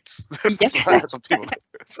with your mates. Yeah. That's what people do.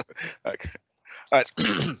 So, okay. All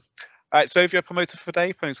right. So if you're a promoter for the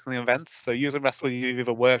day, promoting the event, so using wrestler you've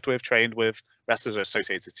either worked with, trained with, wrestlers are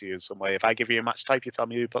associated to you in some way. If I give you a match type, you tell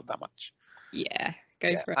me who put that match. Yeah,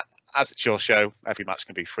 go for it. As it's your show, every match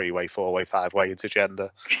can be 3-way, 4-way, 5-way, intergender.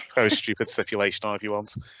 Throw a stupid stipulation on if you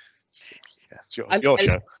want. It's your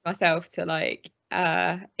show. Myself to like,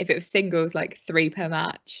 if it was singles, like 3 per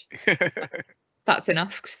match. That's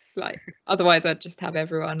enough. 'Cause, like, otherwise, I'd just have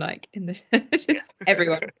everyone like in the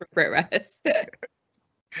everyone for Brit Rest.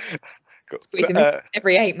 Cool.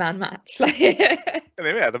 Every 8-man match. Anyway,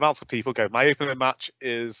 the amounts of people go. My opening match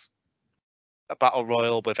is a battle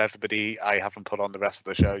royal with everybody I haven't put on the rest of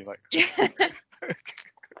the show. You're like,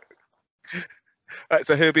 Right,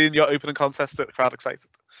 so who'll be in your opening contest that the crowd excited?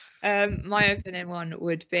 My opening one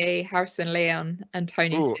would be Harrison Leon and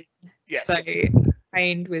Tony Sin. Yes. So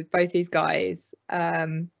trained with both these guys.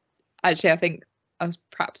 Actually, I think I was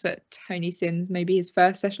perhaps at Tony Sin's maybe his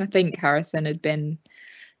first session. I think Harrison had been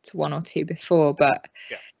to 1 or 2 before, but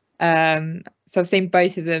so I've seen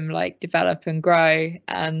both of them like develop and grow,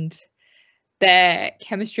 and their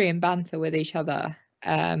chemistry and banter with each other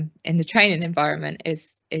in the training environment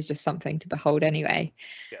is just something to behold anyway.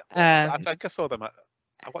 I think I saw them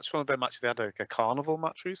I watched one of their matches. They had a carnival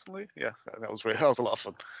match recently. Yeah, that was a lot of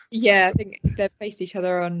fun. Yeah, I think they faced each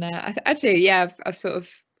other on. Actually, yeah, I've sort of.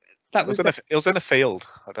 That was. It was in a field.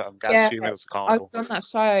 I'm assuming it was a carnival. I was on that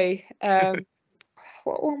show.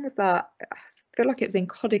 What one was that? I feel like it was in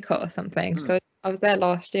Codicott or something. So I was there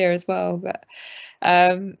last year as well. But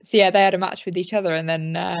so yeah, they had a match with each other, and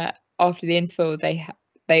then after the interval, they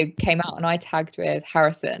came out and I tagged with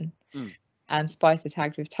Harrison, and Spicer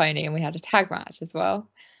tagged with Tony, and we had a tag match as well.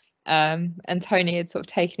 And Tony had sort of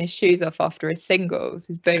taken his shoes off after his singles,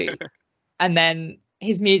 his boots, and then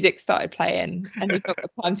his music started playing, and he got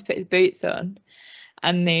time to put his boots on.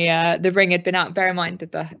 And the ring had been out. Bear in mind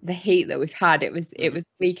that the heat that we've had, it was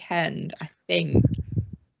weekend, I think.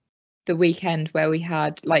 The weekend where we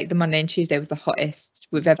had, like, the Monday and Tuesday was the hottest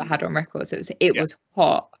we've ever had on record. So it was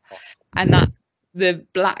hot, and that's the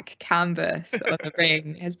black canvas on the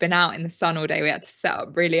ring has been out in the sun all day. We had to set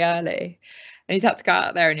up really early, and he's had to go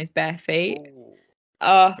out there in his bare feet.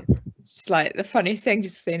 Oh, it's like the funniest thing,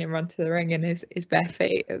 just seeing him run to the ring in his bare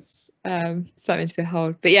feet. It was something to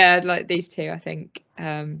behold. But yeah, like these two, I think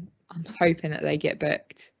I'm hoping that they get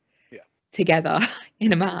booked together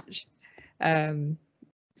in a match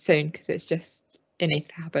soon, because it needs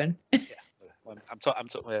to happen.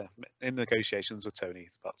 I'm in negotiations with Tony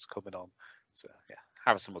about coming on. So yeah,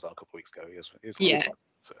 Harrison was on a couple of weeks ago. He was yeah.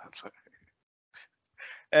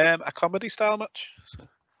 A comedy style match.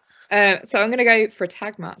 So I'm going to go for a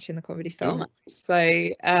tag match in the comedy style match. So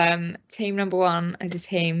team number one is a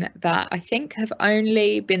team that I think have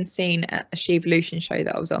only been seen at a She-Evolution show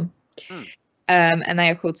that I was on. And they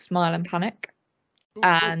are called Smile and Panic.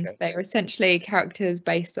 And they are essentially characters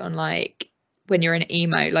based on, like, when you're in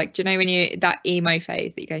emo, like, do you know when you that emo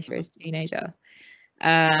phase that you go through as a teenager?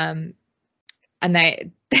 And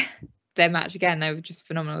their match, again, they were just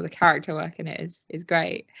phenomenal. The character work in it is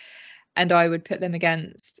great. And I would put them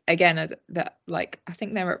against, again, that, like, I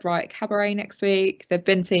think they're at Riot Cabaret next week. They've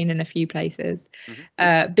been seen in a few places.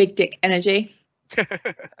 Big Dick Energy.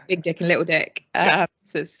 Big Dick and Little Dick.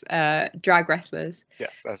 So it's drag wrestlers.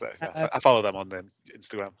 Yes, I follow them on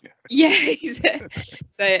Instagram. Yeah.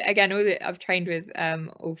 So again, I've trained with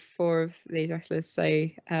all four of these wrestlers. So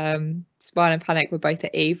Smile and Panic were both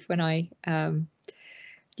at Eve when I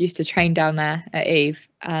used to train down there at Eve,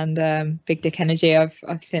 and Big Dick Energy I've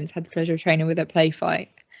since had the pleasure of training with at Play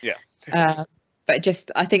Fight. But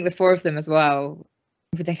just, I think the four of them as well,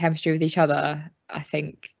 with their chemistry with each other, I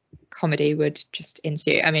think comedy would just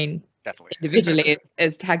ensue. I mean, definitely individually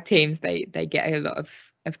as tag teams, they get a lot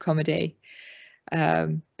of comedy.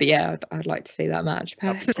 But yeah, I'd like to see that match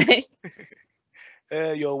personally.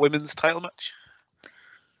 Your women's title match?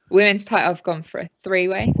 Women's title, I've gone for a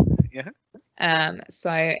 3-way. Yeah.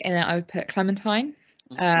 So in it I would put Clementine.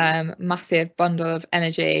 Massive bundle of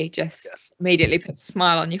energy, just immediately puts a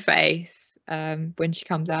smile on your face when she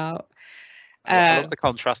comes out. I love the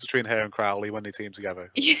contrast between her and Crowley when they team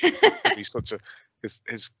together. He's such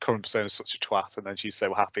his current persona is such a twat, and then she's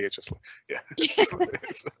so happy. It's just like,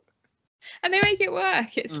 and they make it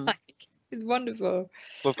work. It's like, it's wonderful.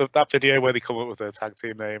 Love that video where they come up with their tag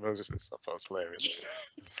team name. It was hilarious.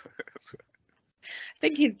 I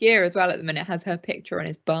think his gear as well at the minute has her picture on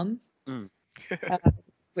his bum.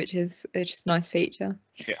 Which is just a nice feature.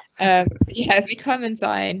 So yeah, if you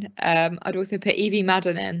Clementine, I'd also put Evie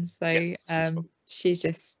Madden in. So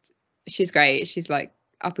she's great. She's like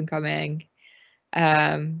up and coming.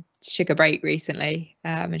 She took a break recently,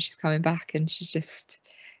 and she's coming back, and she's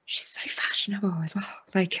so fashionable as well.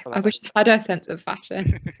 Like, I wish I had her sense of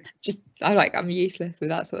fashion. I'm useless with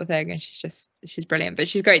that sort of thing, and she's brilliant. But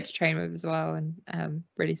she's great to train with as well, and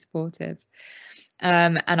really supportive.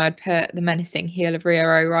 And I'd put the menacing heel of Rhea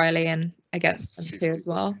O'Reilly in against them too as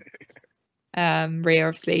well. Rhea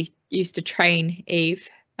obviously used to train Eve,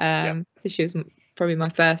 so she was probably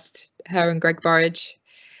her and Greg Burridge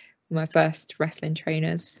were my first wrestling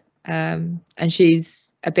trainers. And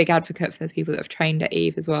she's a big advocate for the people that have trained at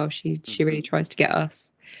Eve as well. She really tries to get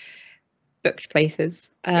us booked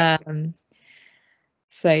places.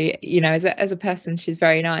 So, you know, as a person, she's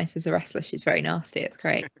very nice. As a wrestler, she's very nasty. It's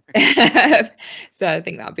great. So I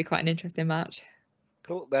think that would be quite an interesting match.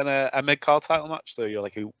 Cool. Then a mid-card title match. So you're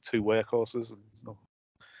like two workhorses.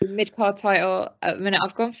 Mid-card title. At the minute,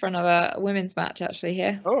 I've gone for another women's match actually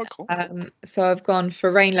here. Oh, cool. So I've gone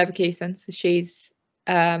for Rain Leverkusen. So she's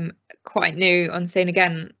quite new on scene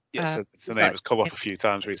again. Yes, it's the name has come up a few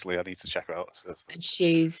times recently. I need to check her out. And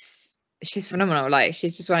she's phenomenal. Like,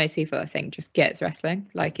 she's just one of these people I think just gets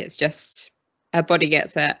wrestling. Like, it's just her body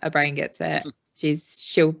gets it, her brain gets it.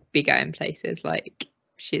 She'll be going places. Like,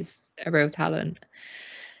 she's a real talent.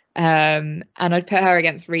 And I'd put her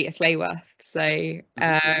against Rita Slayworth. So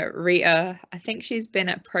Rita, I think she's been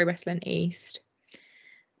at Pro Wrestling East,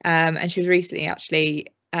 and she was recently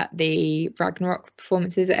actually at the Ragnarok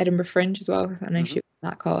performances at Edinburgh Fringe as well. I know she was in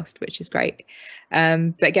that cast, which is great.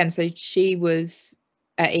 But again, so she was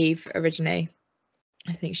at Eve originally,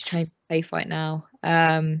 I think she's training for Play Fight now.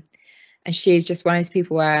 And she's just one of those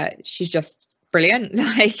people where she's just brilliant.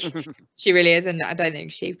 Like she really is, and I don't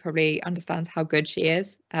think she probably understands how good she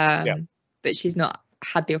is. But she's not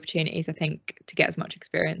had the opportunities, I think, to get as much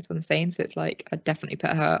experience on the scene. So it's like I'd definitely put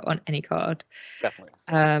her on any card. Definitely.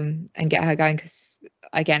 And get her going, because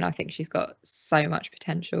again, I think she's got so much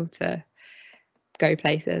potential to go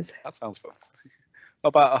places. That sounds fun. What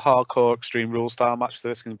about a hardcore Extreme Rules style match? So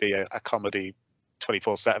this can be a comedy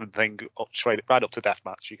 24/7 thing, right up to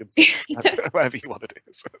deathmatch. You can whatever you want to do.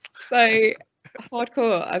 So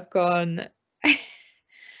hardcore, I've gone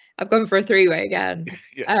for a 3-way again.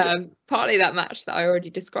 Partly that match that I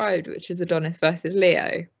already described, which was Adonis versus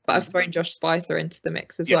Leo, but I've thrown Josh Spicer into the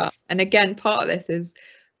mix as well. And again, part of this is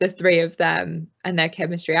the three of them and their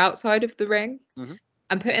chemistry outside of the ring.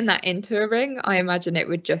 And putting that into a ring, I imagine it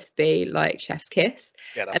would just be like chef's kiss.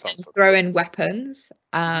 Yeah, that and sounds then fun. throw in weapons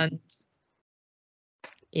and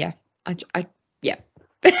That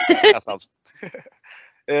sounds.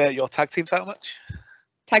 Your tag team title match?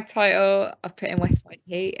 Tag title, I've put in Westside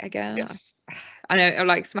Heat again. Yes. I know,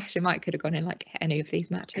 like Smashing Mike could have gone in like any of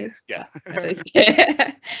these matches. Yeah. But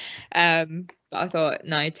I thought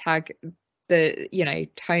no, tag the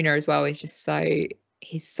Toner as well is just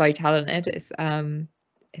he's so talented.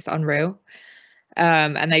 It's unreal.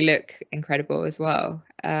 And they look incredible as well.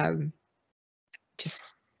 Just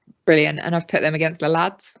brilliant. And I've put them against the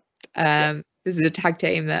lads. This is a tag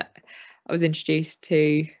team that I was introduced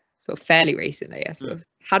to sort of fairly recently. I sort of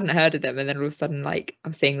hadn't heard of them, and then all of a sudden, like,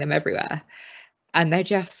 I'm seeing them everywhere. And they're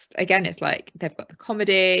just, again, it's like they've got the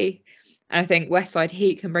comedy, and I think Westside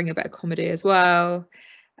Heat can bring a bit of comedy as well.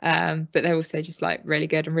 But they're also just like really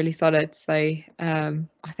good and really solid. So I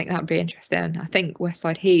think that would be interesting. I think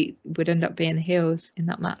Westside Heat would end up being the heels in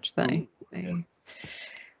that match, though.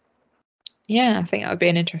 Yeah, I think that would be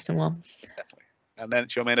an interesting one. Definitely. And then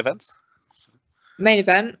it's your main event. Main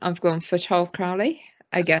event, I've gone for Charles Crowley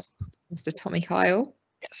against Mr. Tommy Kyle.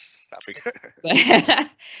 Yes, that'd be good.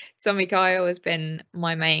 Tommy Kyle has been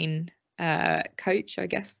my main coach, I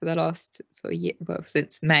guess, for the last sort of year, well,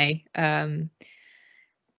 since May. And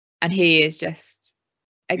he is just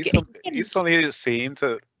he's somebody who seemed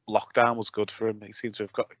that lockdown was good for him. He seemed to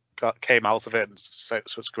have came out of it in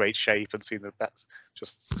such great shape and seemed that's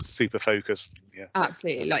just super focused. Yeah,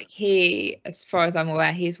 absolutely. Like he, as far as I'm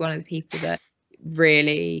aware, he's one of the people that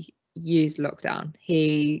really used lockdown.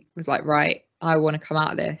 He was like, right, I want to come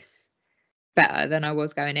out of this better than I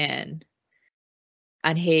was going in.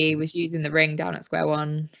 And he was using the ring down at Square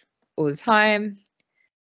One all the time.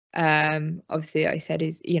 Obviously, like I said,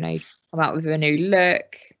 he's come out with a new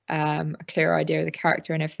look, a clear idea of the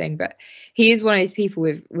character and everything. But he is one of those people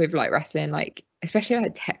with like wrestling, like especially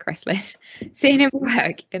like tech wrestling. Seeing him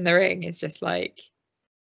work in the ring is just like,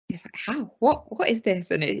 how? What is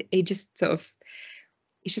this? And he just sort of,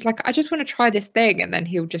 he's just like, I just want to try this thing, and then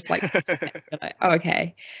he'll just like, like, oh,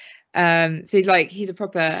 okay. So he's a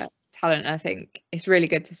proper talent. And I think it's really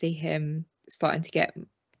good to see him starting to get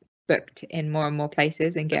booked in more and more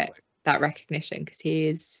places and get that recognition, because he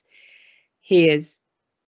is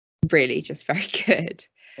really just very good.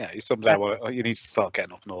 Yeah, he's somebody you need to start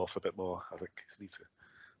getting up north a bit more. I think you need to.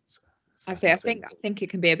 I think it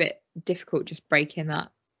can be a bit difficult just breaking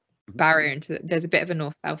that barrier into. There's a bit of a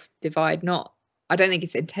north-south divide. I don't think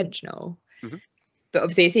it's intentional, but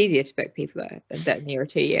obviously it's easier to book people that are nearer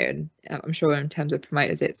to you, and I'm sure in terms of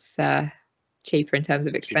promoters it's cheaper in terms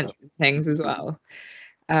of expenses and things as well.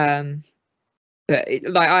 But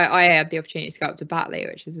I had the opportunity to go up to Batley,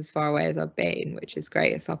 which is as far away as I've been, which is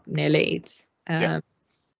great. It's up near Leeds.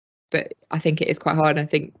 But I think it is quite hard. I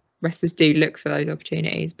think wrestlers do look for those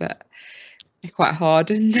opportunities, but they're quite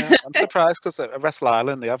hard. And I'm surprised because at Wrestle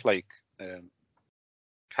Island they have like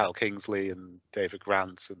Kyle Kingsley and David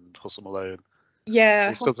Grant and Hustle Malone.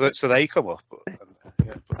 Yeah. So they come up.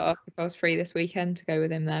 I was free this weekend to go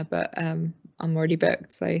with him there, but I'm already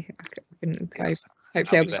booked, so I couldn't go.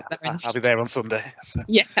 Hopefully I'll be there on Sunday. So.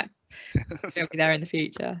 Yeah, I'll be there in the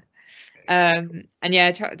future. And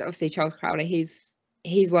yeah, obviously Charles Crowley,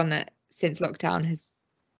 he's one that since lockdown has,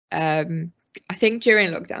 I think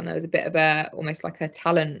during lockdown there was a bit of almost like a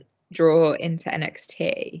talent draw into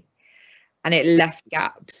NXT, and it left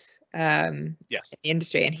gaps in the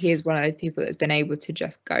industry. And he is one of those people that's been able to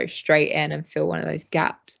just go straight in and fill one of those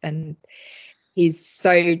gaps. And he's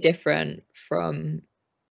so different from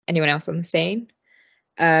anyone else on the scene.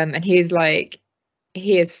 And he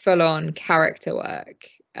is full on character work.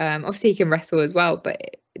 Obviously he can wrestle as well,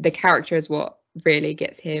 but the character is what really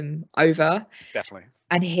gets him over. Definitely.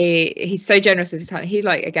 And he's so generous with his time. He's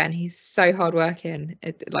like, again, he's so hardworking.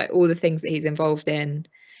 Like all the things that he's involved in,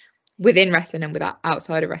 within wrestling and without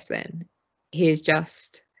outside of wrestling, he is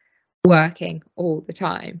just working all the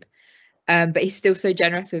time. But he's still so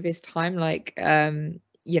generous with his time. Like,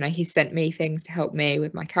 you know, he sent me things to help me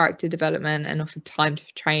with my character development and offered time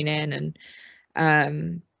for training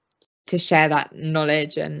and to share that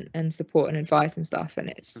knowledge and support and advice and stuff. And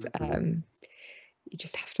it's you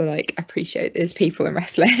just have to like appreciate those people in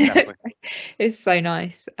wrestling. It's so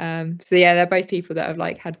nice. So yeah, they're both people that have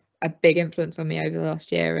like had a big influence on me over the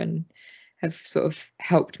last year and have sort of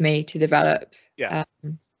helped me to develop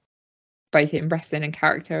both in wrestling and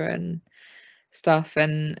character and stuff.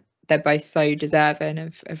 And they're both so deserving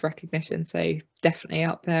of recognition. So definitely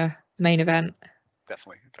up there, main event.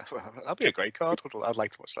 Definitely. That'd be a great card. I'd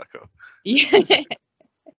like to watch that card. Yeah.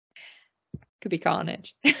 Could be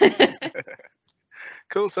carnage.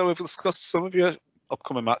 Cool. So we've discussed some of your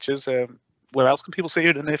upcoming matches. Where else can people see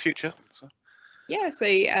you in the near future? Yeah, so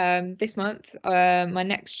this month, my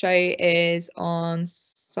next show is on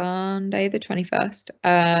Sunday the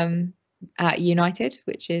 21st at United,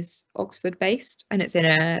 which is Oxford based, and it's in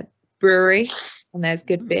a brewery and there's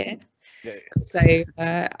good beer. Yeah. So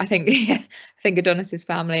I think Adonis's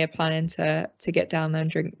family are planning to get down there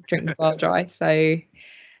and drink the bar dry. So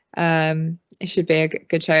it should be a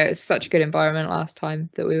good show. It was such a good environment last time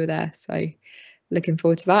that we were there. So looking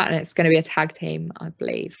forward to that. And it's going to be a tag team, I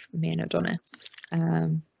believe, me and Adonis.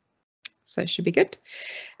 So it should be good.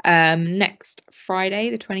 Next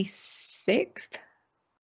Friday, the 26th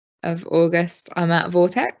of August, I'm at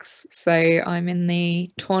Vortex. So I'm in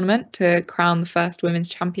the tournament to crown the first women's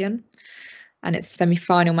champion. And it's a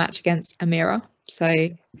semi-final match against Amira. So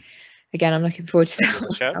again, I'm looking forward to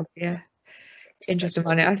that. That'll be a interesting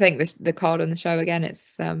one. I think the card on the show again,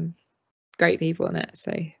 it's great people in it.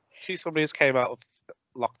 So she's somebody who's came out of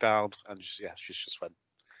lockdown and she's just went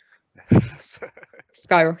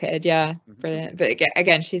skyrocketed. Yeah, brilliant. But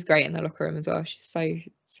again, she's great in the locker room as well. She's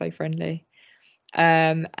so friendly.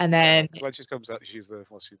 And then when she comes out, she's the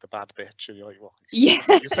bad bitch, and you're like, well, yeah,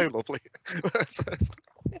 you're so lovely.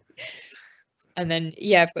 And then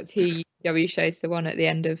I've got two UW shows. So one at the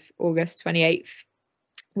end of August 28th,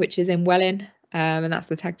 which is in Welling, and that's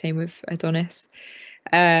the tag team with Adonis.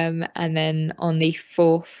 And then on the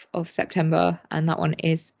 4th of September, and that one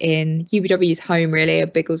is in UBW's home, really,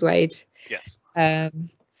 at Biggleswade. Yes.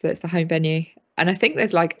 So it's the home venue, and I think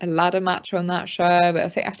there's like a ladder match on that show, but I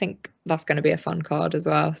think that's going to be a fun card as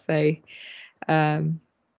well. So all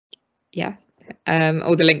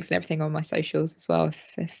the links and everything on my socials as well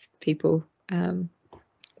if people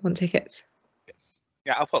want tickets. Yes.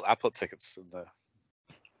 Yeah, I'll put tickets in the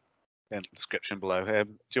description below.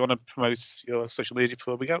 Do you want to promote your social media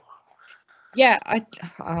before we go? Yeah,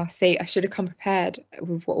 I see. I should have come prepared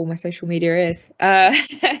with what all my social media is.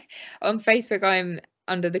 On Facebook, I'm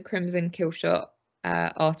under the Crimson Killshot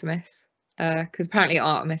Artemis, because apparently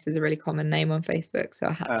Artemis is a really common name on Facebook, so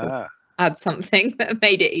I had to add something that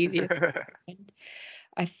made it easier to find.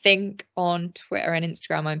 I think on Twitter and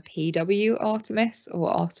Instagram, I'm PW Artemis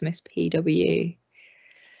or Artemis PW.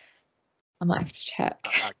 I might have to check.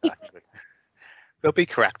 They'll be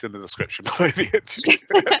correct in the description below the interview.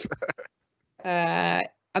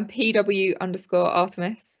 I'm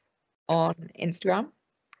PW_Artemis on Instagram.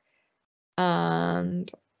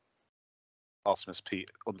 And Artemis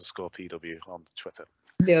P_PW on Twitter.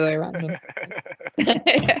 The other way around.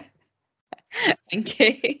 Thank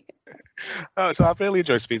you. So I've really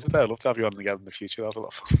enjoyed speaking today. I'd love to have you on again in the future. That was a lot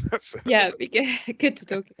of fun. Yeah, it'd be good to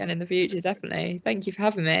talk again in the future, definitely. Thank you for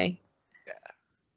having me.